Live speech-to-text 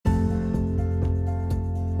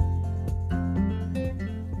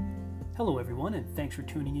Hello, everyone, and thanks for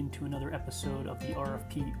tuning in to another episode of the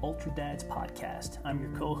RFP Ultra Dads podcast. I'm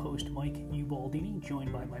your co-host, Mike Ubaldini,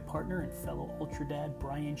 joined by my partner and fellow Ultra Dad,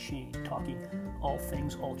 Brian Shane, talking all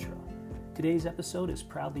things Ultra. Today's episode is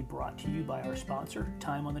proudly brought to you by our sponsor,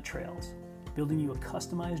 Time on the Trails, building you a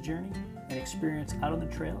customized journey and experience out on the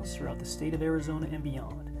trails throughout the state of Arizona and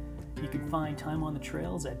beyond. You can find Time on the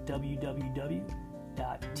Trails at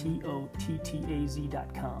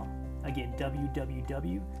www.tottaz.com. Again,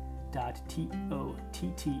 www.tottaz.com.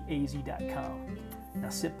 Now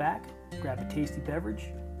sit back, grab a tasty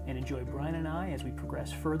beverage, and enjoy Brian and I as we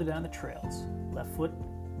progress further down the trails. Left foot,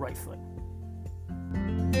 right foot.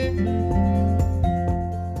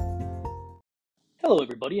 Hello,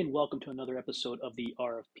 everybody, and welcome to another episode of the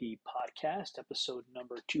RFP podcast, episode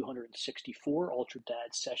number 264, Ultra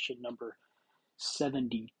Dad session number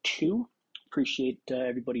 72. Appreciate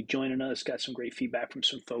everybody joining us. Got some great feedback from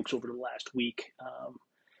some folks over the last week.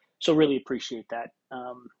 So really appreciate that.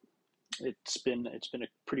 It's been a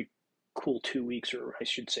pretty cool 2 weeks, or I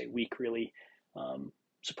should say week, really.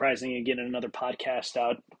 Surprisingly, getting another podcast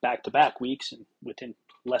out back-to-back weeks and within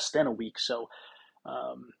less than a week. So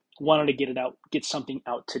wanted to get something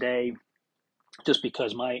out today, just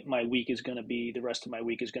because my week is going to be, the rest of my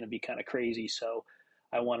week is going to be kind of crazy. So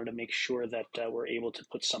I wanted to make sure that we're able to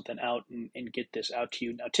put something out and get this out to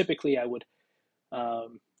you. Now, typically I would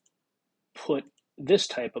put this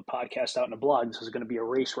type of podcast out in a blog. This is going to be a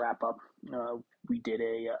race wrap up. We did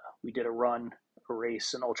a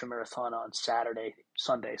race, an ultra marathon on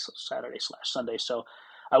Saturday/Sunday. So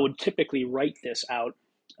I would typically write this out,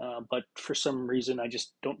 but for some reason I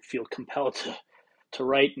just don't feel compelled to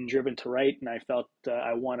write and driven to write. And I felt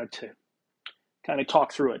I wanted to kind of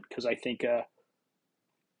talk through it, because I think,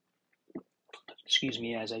 excuse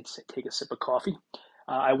me as I take a sip of coffee.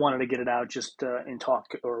 I wanted to get it out just in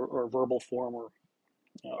talk or verbal form, or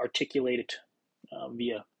articulate it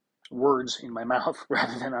via words in my mouth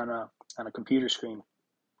rather than on a computer screen,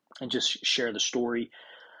 and just share the story.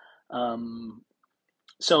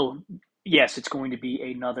 So yes, it's going to be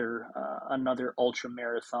another ultra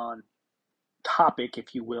marathon topic,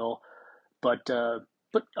 if you will, but of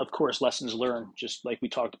course lessons learned, just like we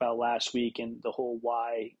talked about last week, and the whole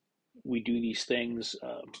why we do these things.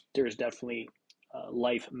 There's definitely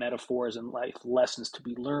life metaphors and life lessons to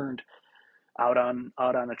be learned out on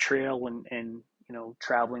a trail and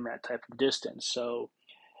traveling that type of distance. So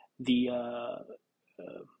to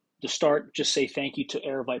start, just say thank you to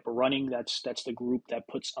Aravaipa Running. That's the group that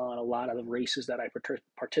puts on a lot of the races that I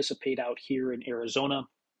participate out here in Arizona.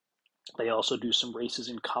 They also do some races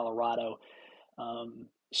in Colorado.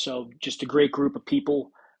 So just a great group of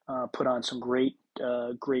people, put on some great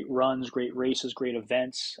runs, great races, great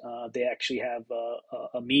events. They actually have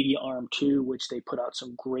a media arm too, which they put out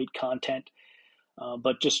some great content.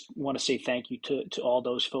 But just want to say thank you to all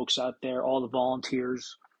those folks out there, all the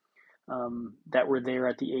volunteers that were there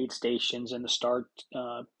at the aid stations and the start,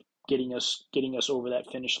 getting us over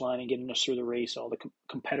that finish line and getting us through the race. All the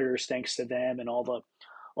competitors, thanks to them, and all the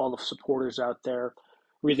supporters out there.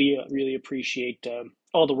 Really appreciate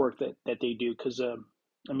all the work that they do, because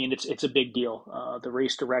it's a big deal. The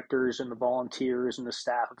race directors and the volunteers and the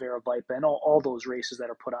staff of Aravaipa and all those races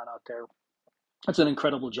that are put on out there. It's an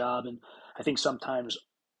incredible job, and I think sometimes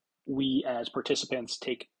we as participants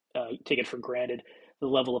take it for granted, the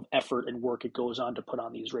level of effort and work it goes on to put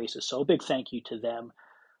on these races. So a big thank you to them.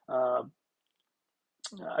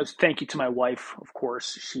 Thank you to my wife, of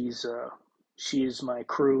course. She is my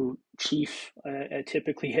crew chief,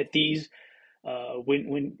 typically at these.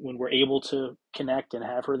 When we're able to connect and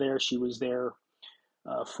have her there, she was there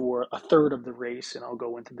for a third of the race, and I'll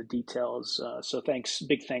go into the details. So big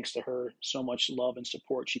thanks to her. So much love and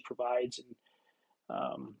support she provides, and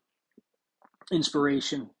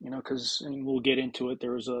inspiration. Because we'll get into it.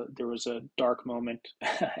 There was a dark moment,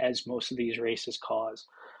 as most of these races cause.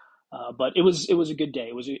 But it was a good day.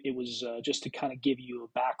 It was just to kind of give you a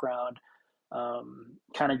background.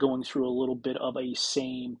 Kind of going through a little bit of a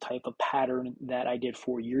same type of pattern that I did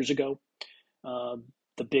 4 years ago.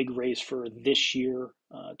 The big race for this year,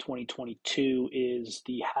 2022, is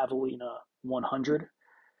the Javelina 100,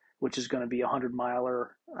 which is going to be a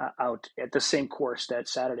 100-miler out at the same course that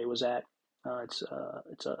Saturday was at.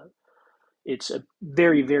 It's a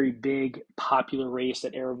very, very big, popular race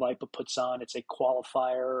that Aravaipa puts on. It's a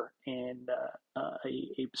qualifier, and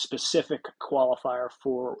a specific qualifier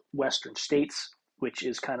for Western states, which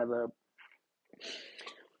is kind of a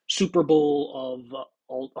Super Bowl of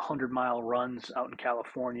 100-mile runs out in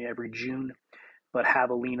California every June. But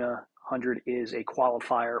Javelina 100 is a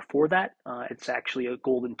qualifier for that. It's actually a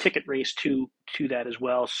golden ticket race to that as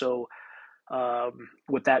well. So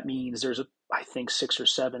What that means, there's I think 6 or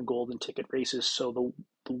 7 golden ticket races. So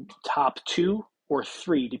the top 2 or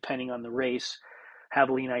 3, depending on the race,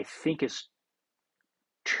 Javelina I think is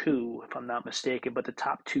 2, if I'm not mistaken, but the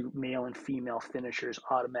top 2 male and female finishers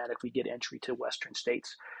automatically get entry to Western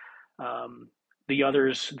States. Um, the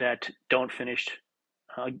others that don't finish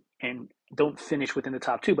and don't finish within the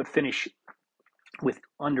top 2, but finish with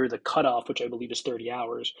under the cutoff, which I believe is 30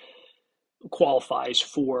 hours, qualifies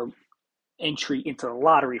for entry into the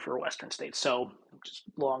lottery for Western States. So, just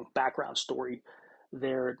long background story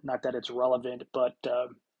there. Not that it's relevant, but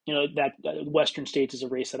that Western States is a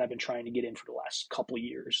race that I've been trying to get in for the last couple of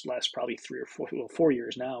years, last probably 3 or 4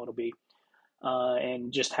 years now. It'll be,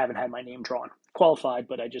 and just haven't had my name drawn. Qualified,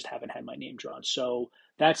 but I just haven't had my name drawn. So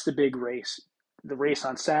that's the big race. The race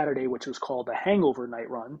on Saturday, which was called the Hangover Night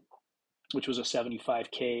Run, which was a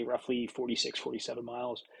 75K, roughly 46, 47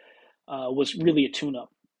 miles, was really a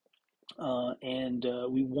tune-up. And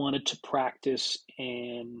we wanted to practice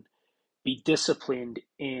and be disciplined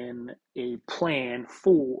in a plan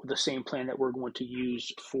for the same plan that we're going to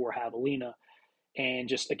use for Javelina. And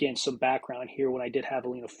just again, some background here. When I did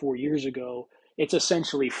Javelina 4 years ago, it's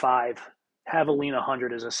essentially Javelina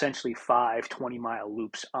 100 is essentially 5 20-mile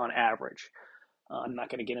loops on average. I'm not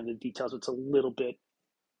going to get into the details. It's a little bit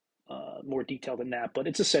more detailed than that, but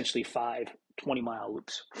it's essentially 5 20-mile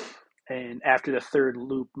loops. And after the third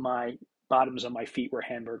loop, my bottoms of my feet were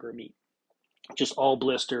hamburger meat, just all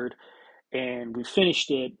blistered. And we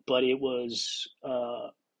finished it, but it was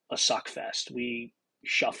a suck fest. We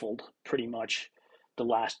shuffled pretty much the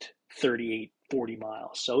last 38, 40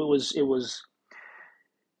 miles. So it was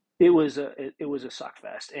a suck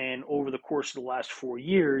fest. And over the course of the last 4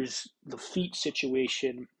 years, the feet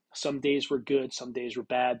situation, some days were good, some days were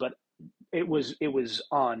bad, but it was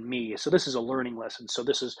on me. So this is a learning lesson. So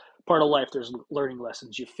this is part of life. There's learning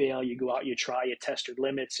lessons. You fail, you go out, you try, you test your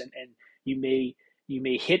limits, and you may you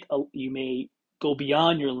may go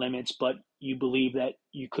beyond your limits, but you believe that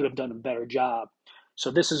you could have done a better job.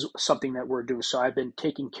 So this is something that we're doing. So I've been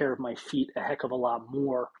taking care of my feet a heck of a lot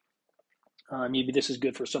more. Maybe this is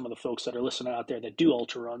good for some of the folks that are listening out there that do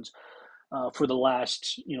ultra runs. For the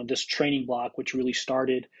last, this training block, which really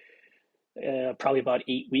started probably about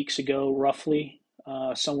 8 weeks ago, roughly,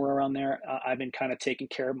 somewhere around there. I've been kind of taking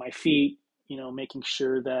care of my feet, making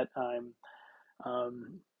sure that I'm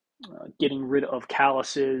getting rid of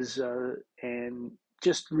calluses and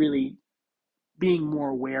just really being more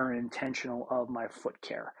aware and intentional of my foot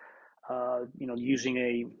care.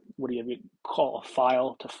 Using what do you call a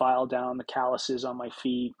file to file down the calluses on my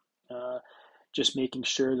feet. Just making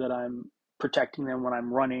sure that I'm protecting them when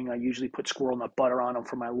I'm running. I usually put squirrel nut butter on them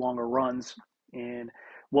for my longer runs. And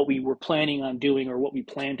what we were planning on doing, or what we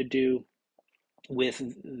plan to do with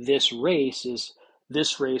this race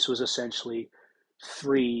was essentially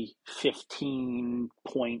 3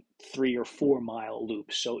 15.3 or 4 mile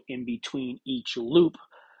loops. So in between each loop,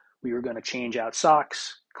 we were going to change out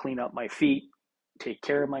socks, clean up my feet, take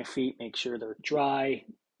care of my feet, make sure they're dry,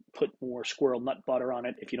 put more squirrel nut butter on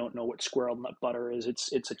it. If you don't know what squirrel nut butter is,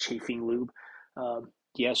 it's a chafing lube.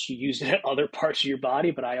 Yes, you use it at other parts of your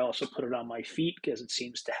body, but I also put it on my feet because it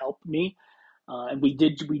seems to help me. And we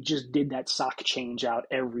just did that sock change out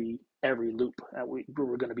every loop. We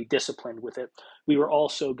were going to be disciplined with it. We were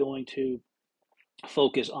also going to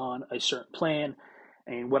focus on a certain plan.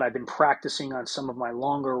 And what I've been practicing on some of my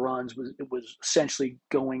longer runs was essentially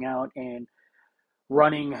going out and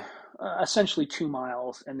running essentially 2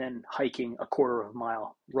 miles and then hiking a quarter of a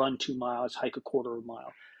mile. Run 2 miles, hike a quarter of a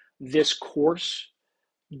mile. This course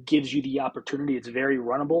gives you the opportunity. It's very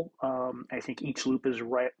runnable. I think each loop is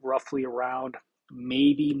roughly around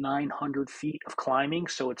maybe 900 feet of climbing,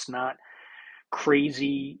 so it's not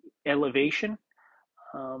crazy elevation.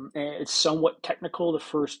 And it's somewhat technical the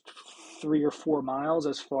first 3 or 4 miles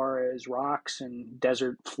as far as rocks and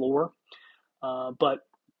desert floor, but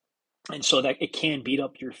and so that it can beat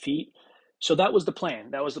up your feet. So that was the plan.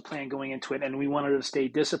 That was the plan going into it, and we wanted to stay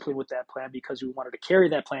disciplined with that plan because we wanted to carry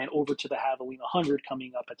that plan over to the Javelina 100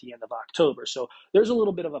 coming up at the end of October. So there's a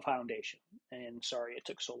little bit of a foundation, and sorry it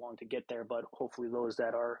took so long to get there, but hopefully those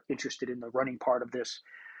that are interested in the running part of this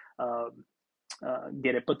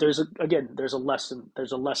get it. But there's a lesson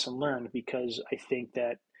learned, because I think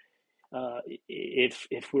that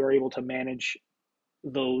if we're able to manage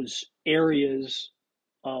those areas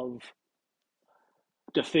of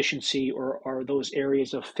deficiency, or those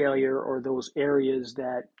areas of failure, or those areas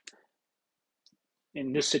that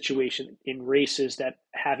in this situation in races that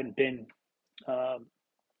haven't been uh,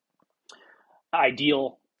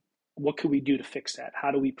 ideal, what could we do to fix that?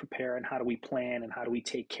 How do we prepare, and how do we plan, and how do we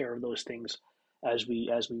take care of those things as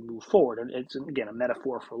we move forward. And it's again a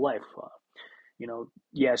metaphor for life.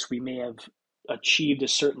 Yes, we may have achieved a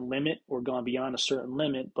certain limit or gone beyond a certain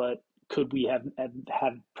limit, but could we have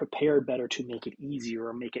prepared better to make it easier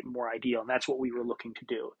or make it more ideal? And that's what we were looking to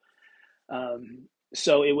do.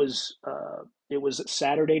 So it was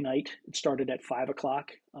Saturday night. It started at 5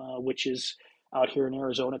 o'clock, which is out here in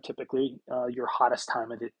Arizona typically your hottest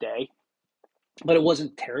time of the day. But it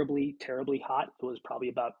wasn't terribly hot. It was probably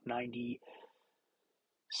about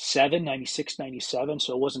 97, 96, 97.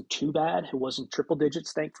 So it wasn't too bad. It wasn't triple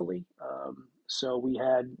digits, thankfully. So we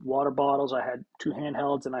had water bottles. I had two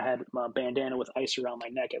handhelds, and I had a bandana with ice around my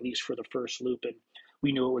neck, at least for the first loop. And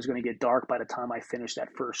we knew it was going to get dark by the time I finished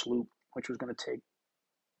that first loop, which was going to take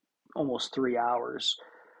almost 3 hours.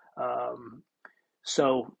 Um,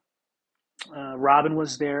 so Robin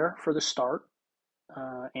was there for the start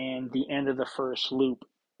and the end of the first loop.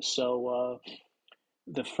 So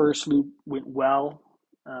the first loop went well.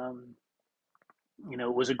 Um,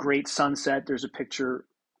 it was a great sunset. There's a picture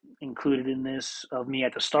included in this of me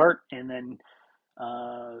at the start, and then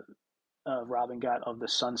uh, Robin got of the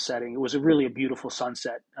sun setting. It was really a beautiful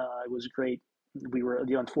sunset. It was great.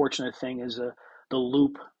 The unfortunate thing is the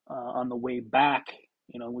loop on the way back.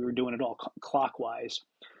 We were doing it all clockwise.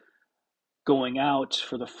 Going out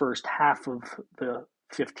for the first half of the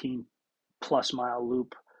 15 plus mile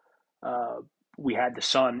loop, uh, we had the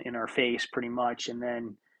sun in our face pretty much, and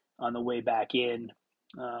then on the way back in,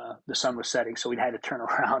 the sun was setting, so we had to turn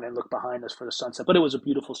around and look behind us for the sunset. But it was a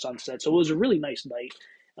beautiful sunset, so it was a really nice night.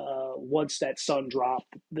 Once that sun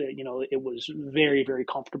dropped, it was very very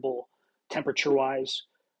comfortable temperature wise.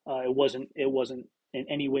 It wasn't in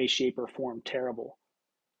any way, shape, or form terrible.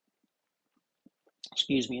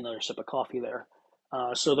 Excuse me, another sip of coffee there.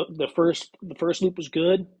 So the first loop was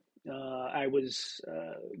good. I was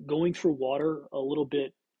going through water a little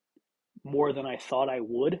bit more than I thought I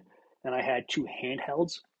would, and I had two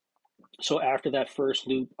handhelds. So after that first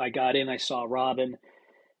loop, I got in, I saw Robin,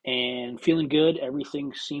 and feeling good.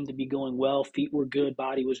 Everything seemed to be going well. Feet were good,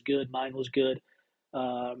 body was good, mind was good.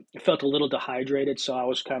 I felt a little dehydrated, so I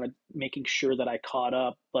was kind of making sure that I caught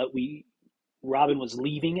up. But Robin was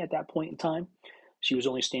leaving at that point in time. She was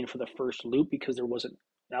only staying for the first loop because I wasn't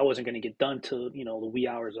going to get done till the wee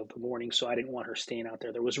hours of the morning, so I didn't want her staying out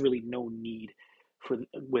there. There was really no need for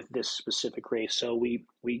with this specific race, so we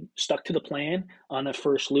stuck to the plan on the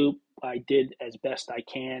first loop. I did as best I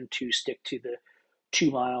can to stick to the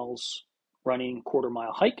 2 miles running,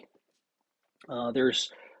 quarter-mile hike. Uh,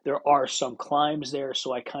 there's there are some climbs there,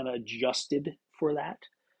 so I kind of adjusted for that.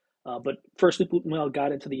 But first, well,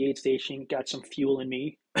 got into the aid station, got some fuel in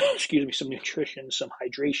me, excuse me, some nutrition, some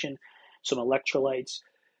hydration, some electrolytes,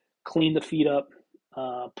 cleaned the feet up,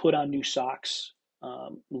 put on new socks,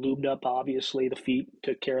 lubed up, obviously, the feet,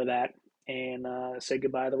 took care of that, and said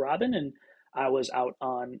goodbye to Robin. And I was out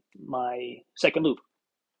on my second loop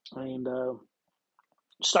and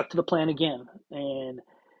stuck to the plan again. And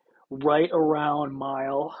right around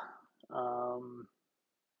mile, um,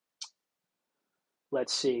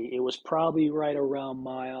 let's see, it was probably right around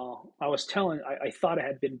mile. I thought it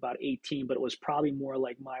had been about 18, but it was probably more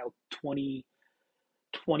like mile 20,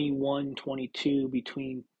 21, 22,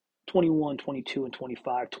 between 21, 22, and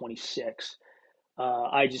 25, 26. Uh,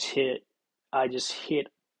 I just hit, I just hit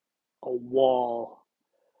a wall.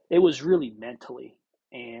 It was really mentally,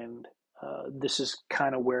 and this is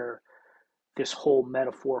kind of where this whole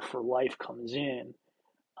metaphor for life comes in.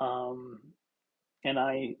 Um, and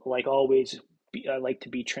I, like always, I like to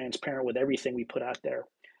be transparent with everything we put out there.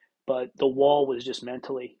 But the wall was just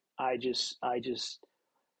mentally. I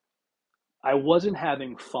wasn't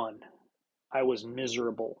having fun. I was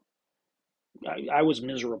miserable. I was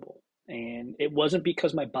miserable, and it wasn't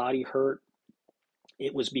because my body hurt.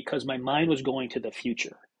 It was because my mind was going to the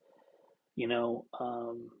future. You know,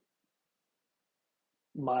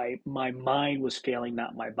 my mind was failing,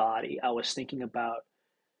 not my body. I was thinking about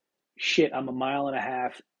shit. I'm a mile and a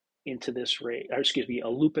half into this race, or excuse me, a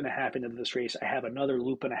loop and a half into this race. I have another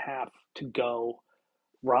loop and a half to go.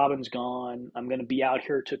 Robin's gone. I'm going to be out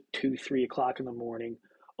here to 2, 3 o'clock in the morning.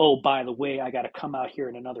 Oh, by the way, I got to come out here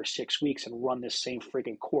in another 6 weeks and run this same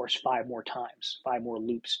freaking course 5 more times, 5 more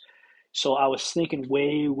loops. So I was thinking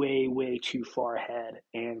way, way, way too far ahead.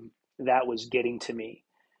 And that was getting to me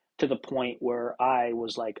to the point where I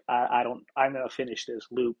was like, I'm going to finish this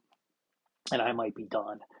loop and I might be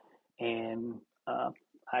done. And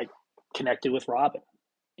I connected with Robin.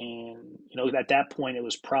 And, at that point, it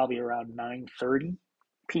was probably around 9:30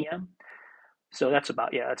 p.m. So that's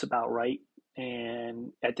about right.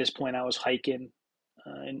 And at this point, I was hiking,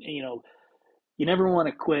 and you never want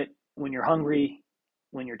to quit when you're hungry,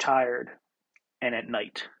 when you're tired, and at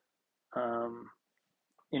night. Um,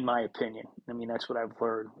 in my opinion, I mean that's what I've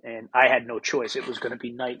learned, and I had no choice. It was going to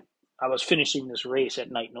be night. I was finishing this race at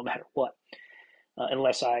night, no matter what,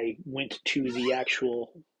 unless I went to the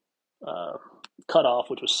actual uh, cutoff,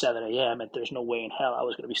 which was 7 a.m. And there's no way in hell I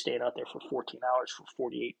was going to be staying out there for 14 hours for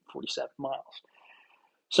 48, 47 miles.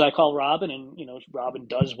 So I call Robin, and Robin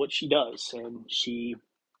does what she does, and she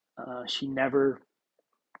never.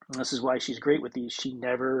 This is why she's great with these. She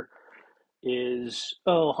never is,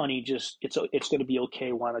 oh honey, just it's going to be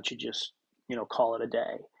okay. Why don't you just call it a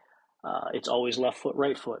day? It's always left foot,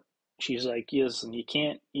 right foot. She's like, yes, and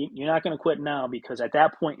you're not going to quit now, because at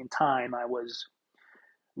that point in time I was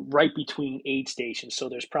right between aid stations. So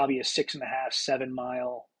there's probably a 6.5, 7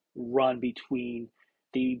 mile run between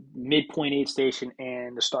the midpoint aid station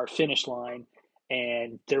and the start finish line.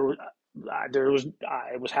 And I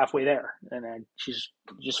was halfway there. And then she's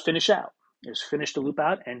just finish out. Just finish the loop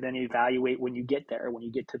out, and then evaluate when you get there. When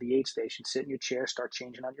you get to the aid station, sit in your chair, start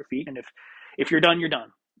changing on your feet. And if you're done, you're done.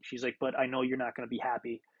 She's like, but I know you're not going to be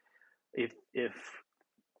happy if you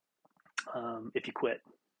quit.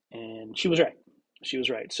 And she was right. She was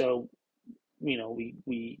right. So we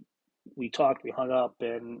talked, we hung up,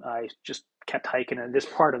 and I just kept hiking. And this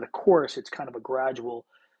part of the course, it's kind of a gradual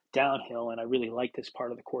downhill, and I really like this part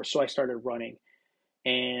of the course. So I started running,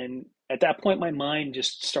 and at that point, my mind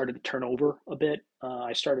just started to turn over a bit.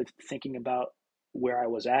 I started thinking about where I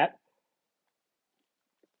was at.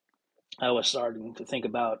 I was starting to think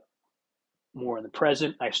about more in the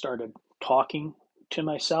present. I started talking to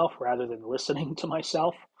myself rather than listening to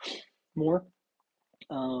myself more.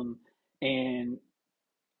 Um, and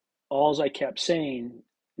all I kept saying,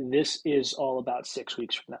 this is all about 6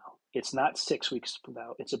 weeks from now. It's not 6 weeks from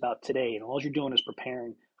now. It's about today. And all you're doing is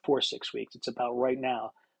preparing for 6 weeks. It's about right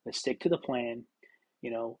now. Let's stick to the plan. You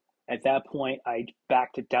know, at that point, I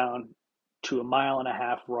backed it down to a mile and a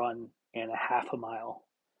half run and a half a mile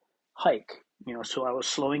hike. So I was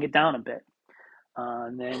slowing it down a bit.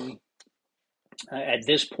 And then at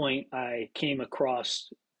this point, I came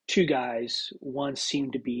across two guys. One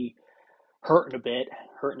seemed to be hurting a bit.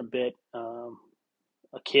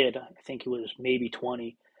 A kid, I think he was maybe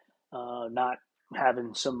 20, not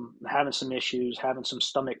having some issues, having some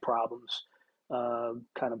stomach problems.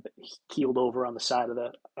 Kind of keeled over on the side of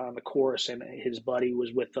the course, and his buddy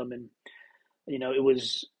was with them, and it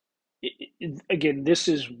was. Again, this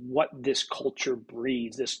is what this culture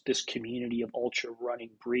breeds. This community of ultra running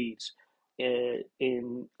breeds.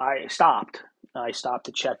 And I stopped. I stopped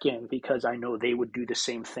to check in because I know they would do the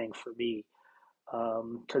same thing for me,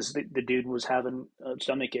 because the dude was having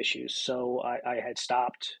stomach issues. So I had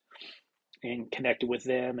stopped and connected with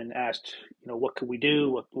them and asked, what could we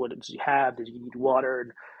do? What does he have? Does he need water?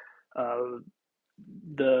 And uh,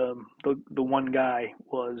 the one guy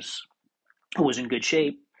who was in good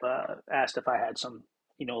shape, asked if I had some,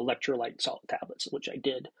 electrolyte salt tablets, which I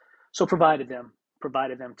did. So provided them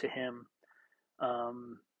to him,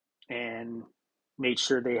 um, and made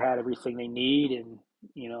sure they had everything they need, and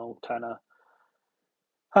kind of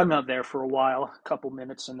hung out there for a while, a couple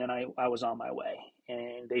minutes, and then I was on my way,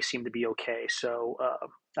 and they seemed to be okay. So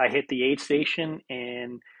I hit the aid station,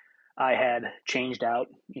 and I had changed out.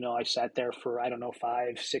 I sat there for, I don't know,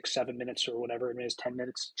 5, 6, 7 minutes or whatever it is, 10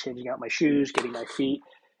 minutes, changing out my shoes, getting my feet,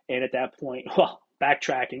 and at that point, well,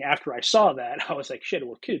 backtracking after I saw that, I was like, shit,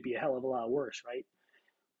 well, it could be a hell of a lot worse, right?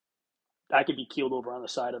 I could be keeled over on the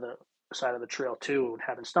side of the trail too, and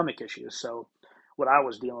having stomach issues. So what I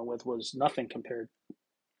was dealing with was nothing compared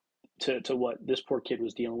to what this poor kid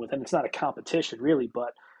was dealing with. And it's not a competition really,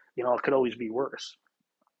 but it could always be worse.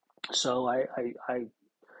 So I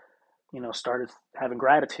started having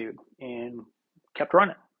gratitude and kept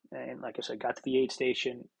running. And like I said, got to the aid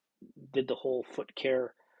station, did the whole foot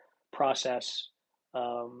care process,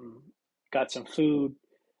 um, got some food.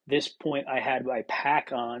 This point, I had my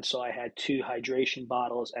pack on, so I had two hydration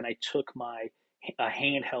bottles, and I took my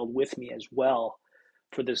handheld with me as well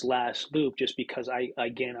for this last loop, just because I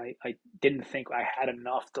didn't think I had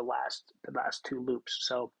enough the last two loops.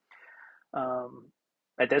 So um,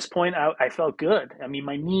 at this point, I felt good. I mean,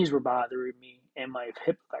 my knees were bothering me, and my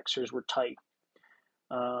hip flexors were tight.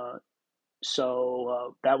 Uh,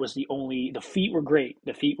 so that was the feet were great.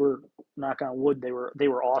 The feet were, knock on wood, they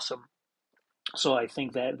were awesome. So I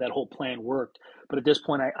think that whole plan worked. But at this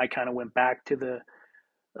point, I kind of went back to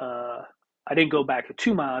uh, I didn't go back to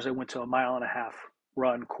 2 miles. I went to a mile and a half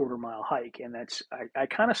run, quarter-mile hike, and I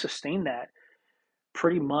kind of sustained that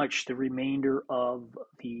pretty much the remainder of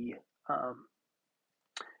um,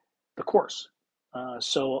 the course.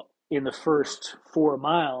 So in the first 4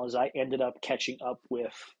 miles, I ended up catching up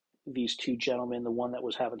with these two gentlemen, the one that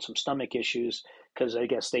was having some stomach issues, because I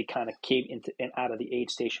guess they kind of came into and out of the aid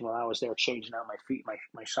station while I was there changing out my feet,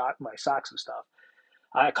 my socks and stuff.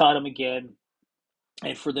 I caught him again,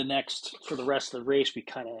 and for the rest of the race, we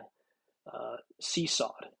kind of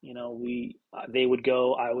seesawed. You know, we they would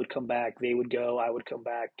go, I would come back. They would go, I would come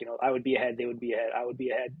back. You know, I would be ahead, they would be ahead. I would be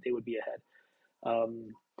ahead, they would be ahead. Um,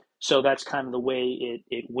 so that's kind of the way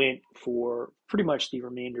it went for pretty much the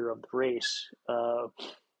remainder of the race.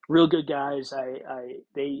 Real good guys.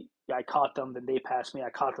 I caught them, then they passed me.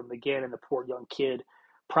 I caught them again, and the poor young kid,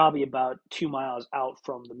 probably about 2 miles out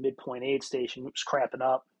from the midpoint aid station, was cramping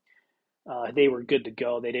up. They were good to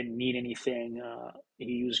go. They didn't need anything.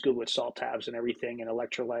 He was good with salt tabs and everything and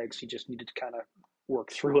electrolytes. He just needed to kind of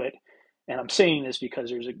work through it. And I'm saying this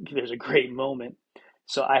because there's a great moment.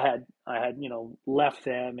 So I had left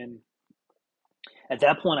them, and at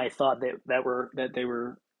that point I thought that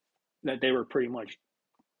they were pretty much,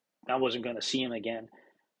 I wasn't going to see him again.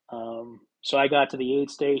 So I got to the aid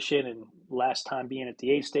station, and last time being at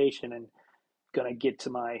the aid station and going to get to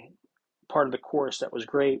my part of the course that was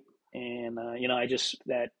great. And I just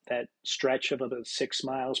that stretch of about 6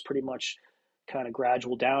 miles, pretty much kind of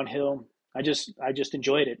gradual downhill. I just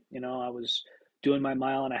enjoyed it. I was doing my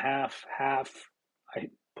mile and a half. I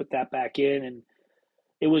put that back in, and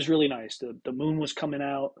it was really nice. The moon was coming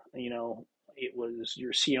out. It was,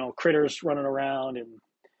 you're seeing critters running around, and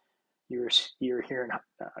you're you're hearing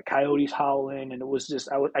coyotes howling, and it was just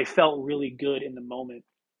I felt really good in the moment,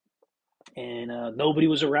 and nobody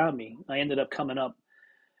was around me. I ended up coming up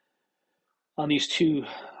on these two,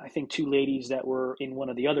 I think two ladies that were in one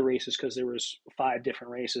of the other races, because there was five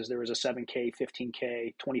different races. There was a 7K,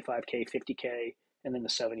 15K, 25K, 50K, and then the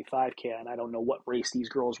 75K. And I don't know what race these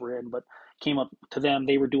girls were in, but came up to them.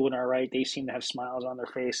 They were doing all right. They seemed to have smiles on their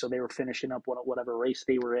face, so they were finishing up whatever race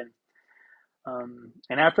they were in.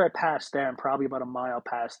 And after I passed them, probably about a mile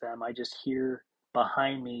past them, I just hear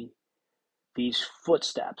behind me these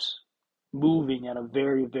footsteps moving at a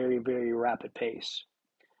very, very, very rapid pace.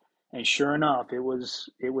 And sure enough, it was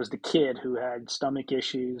the kid who had stomach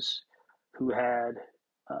issues, who had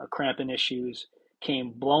cramping issues,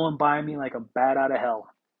 came blowing by me like a bat out of hell,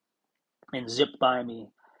 and zipped by me.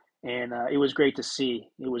 And it was great to see.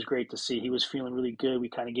 It was great to see. He was feeling really good. We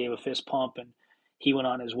kind of gave a fist pump, and he went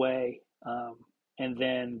on his way. And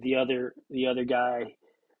then the other guy,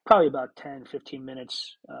 probably about 10, 15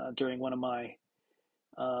 minutes um, during one of my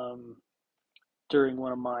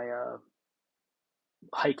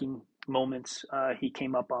hiking moments, he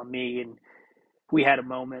came up on me, and we had a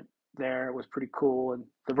moment there. It was pretty cool. And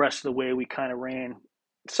the rest of the way, we kind of ran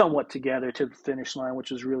somewhat together to the finish line,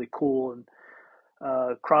 which was really cool. And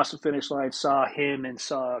across the finish line, saw him, and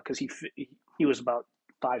saw, because he was about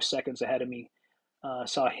 5 seconds ahead of me.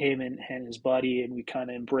 Saw him and his buddy, and we kind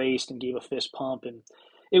of embraced and gave a fist pump, and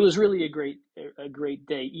it was really a great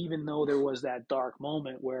day, even though there was that dark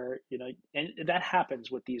moment where, and that happens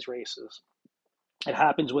with these races. It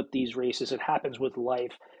happens with these races. It happens with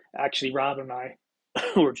life. Actually, Rob and I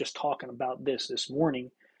were just talking about this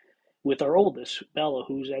morning with our oldest, Bella,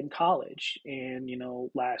 who's in college. And,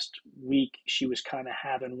 last week she was kind of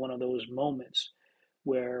having one of those moments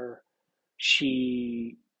where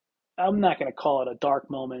she, I'm not going to call it a dark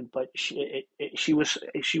moment, but she was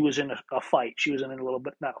in a fight. She was in a little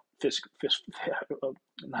bit, not a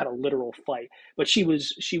not a literal fight, but she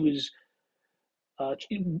was uh,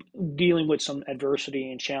 dealing with some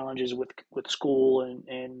adversity and challenges with school,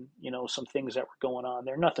 and some things that were going on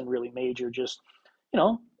there. Nothing really major, just you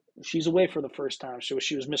know she's away for the first time, so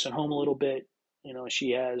she was missing home a little bit.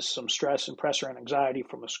 She has some stress and pressure and anxiety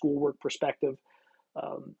from a schoolwork perspective,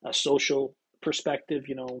 a social perspective,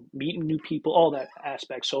 meeting new people, all that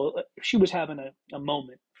aspect. So she was having a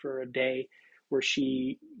moment for a day where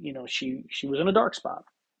she was in a dark spot.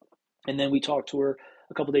 And then we talked to her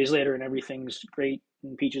a couple days later, and everything's great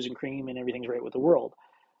and peaches and cream, and everything's right with the world.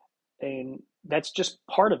 And that's just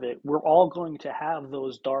part of it. We're all going to have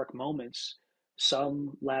those dark moments.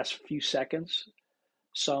 Some last a few seconds,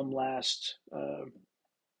 some last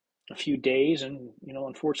a few days, and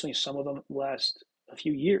unfortunately, some of them last a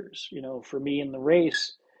few years. For me in the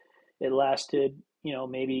race, it lasted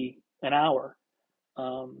maybe an hour,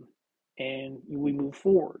 um, and we move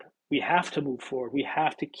forward. We have to move forward. We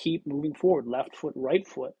have to keep moving forward. Left foot, right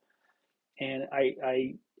foot, and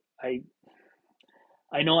I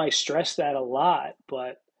I know I stress that a lot,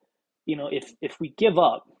 but if we give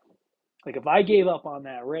up, like if I gave up on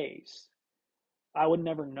that race, I would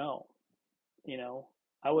never know. You know,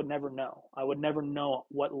 I would never know. I would never know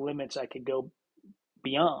what limits I could go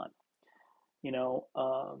beyond. You know,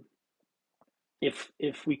 um,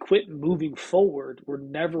 if we quit moving forward, we're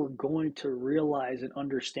never going to realize and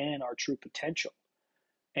understand our true potential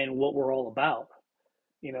and what we're all about,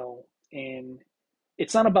 you know. And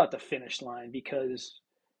it's not about the finish line, because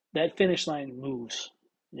that finish line moves,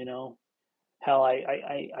 you know. Hell,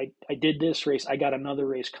 I did this race. I got another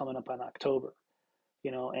race coming up in October,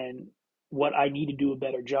 you know, and what I need to do a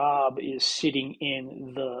better job is sitting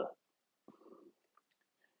in the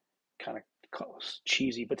kind of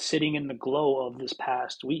cheesy, but sitting in the glow of this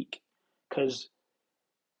past week. Because,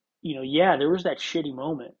 you know, yeah, there was that shitty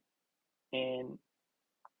moment, and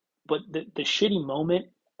but the shitty moment,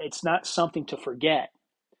 it's not something to forget.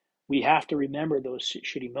 We have to remember those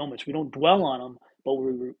shitty moments. We don't dwell on them, but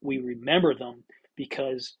we remember them,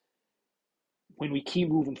 because when we keep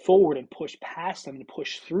moving forward and push past them and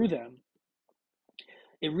push through them,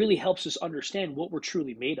 it really helps us understand what we're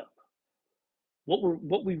truly made of,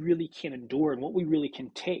 what we really can endure and what we really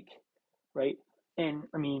can take, right? And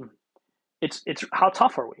I mean, it's how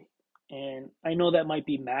tough are we? And I know that might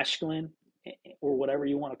be masculine, or whatever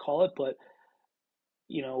you want to call it, but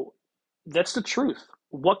you know, that's the truth.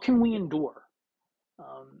 What can we endure?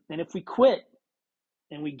 And if we quit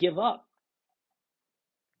and we give up,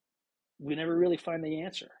 we never really find the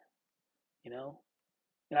answer, you know?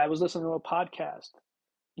 And I was listening to a podcast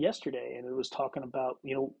yesterday, and it was talking about,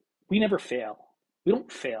 you know, we never fail. We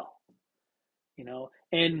don't fail, you know?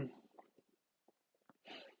 And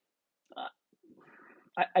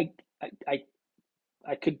I, I, I, I,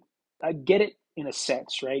 I could, I get it in a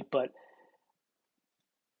sense, right? But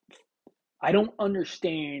I don't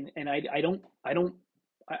understand, and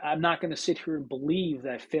I'm not going to sit here and believe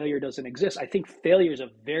that failure doesn't exist. I think failure is a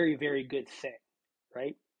very, very good thing,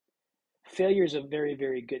 right? Failure is a very,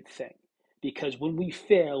 very good thing, because when we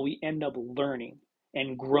fail, we end up learning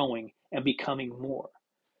and growing and becoming more.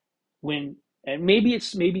 When and maybe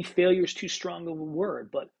failure is too strong of a word,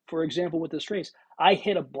 but for example, with this race, I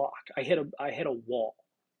hit a block, I hit a wall,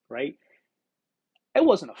 right? It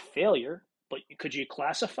wasn't a failure, but could you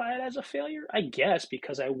classify it as a failure? I guess,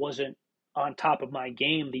 because I wasn't on top of my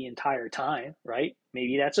game the entire time, right?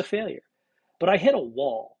 Maybe that's a failure. But I hit a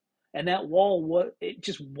wall, and that wall it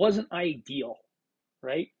just wasn't ideal,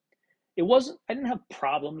 right? It wasn't I didn't have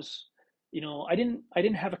problems, you know, I didn't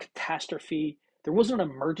have a catastrophe. There wasn't an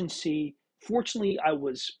emergency. Fortunately, I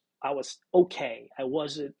was okay. I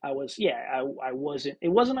wasn't it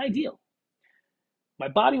wasn't ideal. My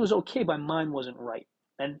body was okay, my mind wasn't right.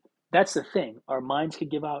 And that's the thing. Our minds could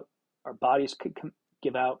give out, our bodies could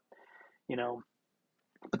give out, you know,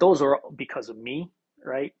 but those are because of me,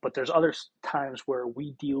 right? But there's other times where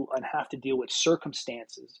we deal and have to deal with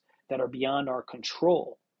circumstances that are beyond our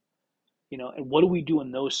control, you know, and what do we do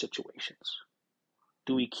in those situations?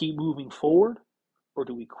 Do we keep moving forward, or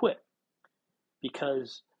do we quit?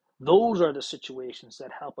 Because those are the situations that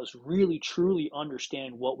help us really truly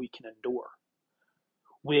understand what we can endure.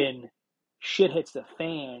 When shit hits the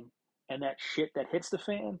fan, and that shit that hits the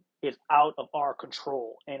fan is out of our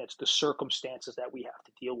control, and it's the circumstances that we have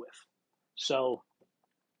to deal with. So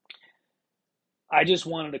I just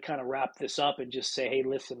wanted to kind of wrap this up and just say, hey,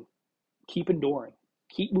 listen, keep enduring,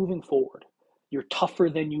 keep moving forward. You're tougher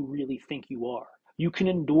than you really think you are. You can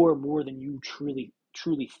endure more than you truly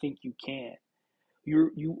think you can.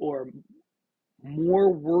 You are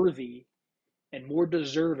more worthy and more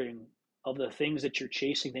deserving of the things that you're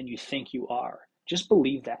chasing than you think you are. Just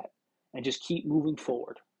believe that, and just keep moving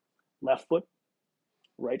forward. Left foot,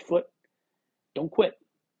 right foot, don't quit.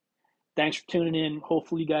 Thanks for tuning in.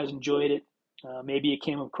 Hopefully, you guys enjoyed it. Maybe it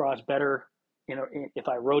came across better, you know, if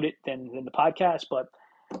I wrote it than the podcast, but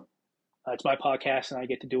it's my podcast and I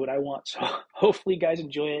get to do what I want. So hopefully, you guys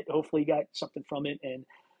enjoy it. Hopefully, you got something from it, and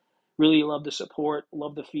really love the support,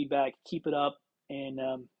 love the feedback. Keep it up. And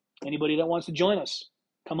anybody that wants to join us,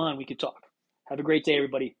 come on, we could talk. Have a great day,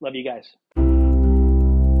 everybody. Love you guys.